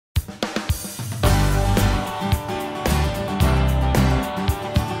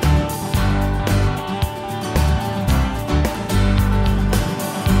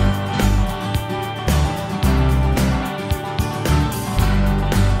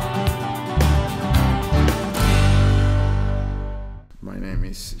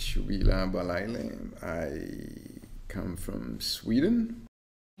is Shubila Balaile. I come from Sweden.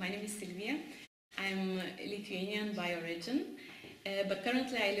 My name is Silvia. I'm Lithuanian by origin, but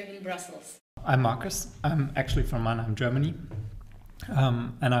currently I live in Brussels. I'm Marcus. I'm actually from Mannheim, Germany.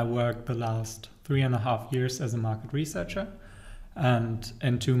 And I worked the last 3.5 years as a market researcher. And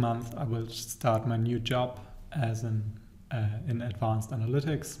in 2 months, I will start my new job as in advanced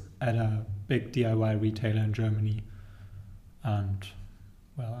analytics at a big DIY retailer in Germany. And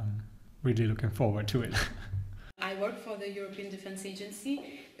well, I'm really looking forward to it. I work for the European Defence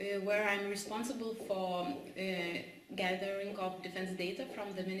Agency, where I'm responsible for gathering of defense data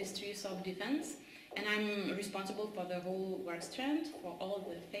from the Ministries of Defense, and I'm responsible for the whole work strand, for all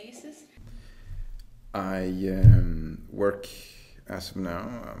the phases. I work as of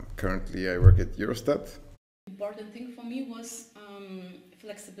now. Currently, I work at Eurostat. The important thing for me was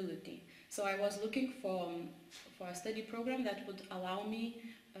flexibility. So I was looking for a study program that would allow me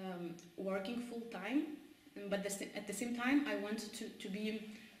working full time. But at the same time, I wanted to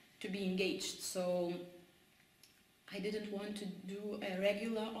be engaged. So I didn't want to do a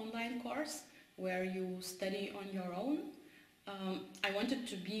regular online course where you study on your own. I wanted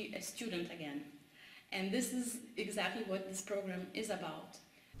to be a student again. And this is exactly what this program is about.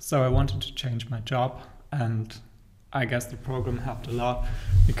 So I wanted to change my job, and I guess the program helped a lot,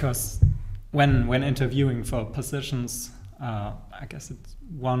 because when interviewing for positions, I guess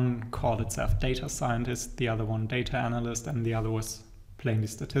one called itself data scientist, the other one data analyst, and the other was plainly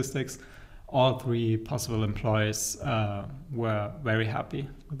statistics. All 3 possible employees were very happy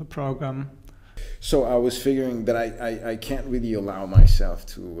with the program. So I was figuring that I can't really allow myself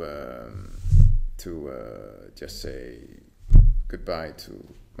to just say goodbye to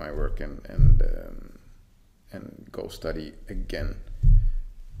my work and go study again.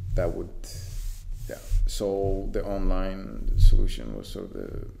 That would. Yeah, so the online solution was sort of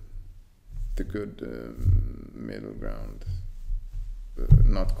the good middle ground,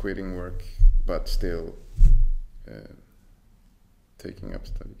 not quitting work, but still taking up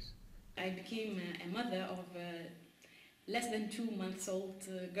studies. I became a mother of a less than 2 months old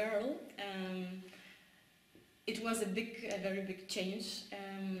girl. It was a very big change.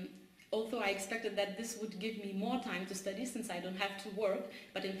 Although I expected that this would give me more time to study since I don't have to work,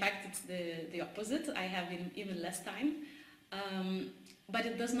 but in fact it's the opposite. I have even less time, but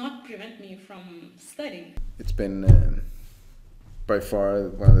it does not prevent me from studying. It's been by far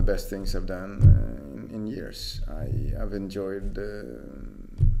one of the best things I've done in years. I've enjoyed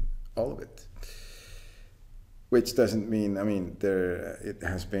all of it, which doesn't mean,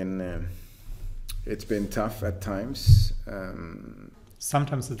 it's been tough at times.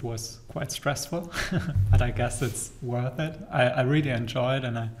 Sometimes it was quite stressful, but I guess it's worth it. I really enjoyed,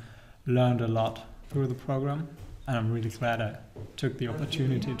 and I learned a lot through the program, and I'm really glad I took the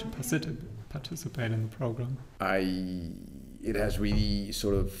opportunity to participate in the program. It has really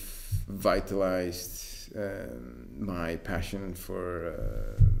sort of vitalized my passion for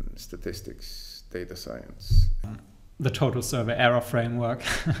statistics, data science. The total survey error framework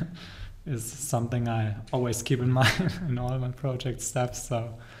is something I always keep in mind in all my project steps.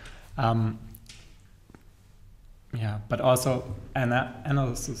 So, but also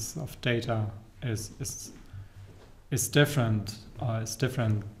analysis of data is different, or is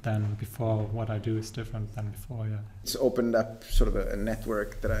different than before. What I do is different than before. Yeah, it's opened up sort of a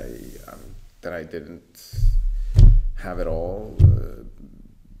network that I didn't have at all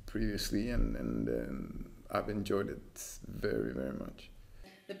previously, and I've enjoyed it very, very much.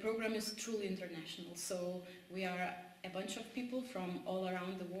 The program is truly international, so we are a bunch of people from all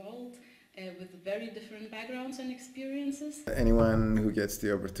around the world with very different backgrounds and experiences. Anyone who gets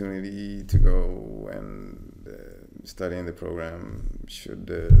the opportunity to go and study in the program should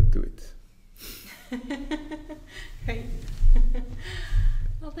do it. Great.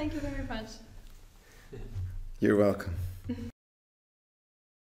 Well, thank you very much. You're welcome.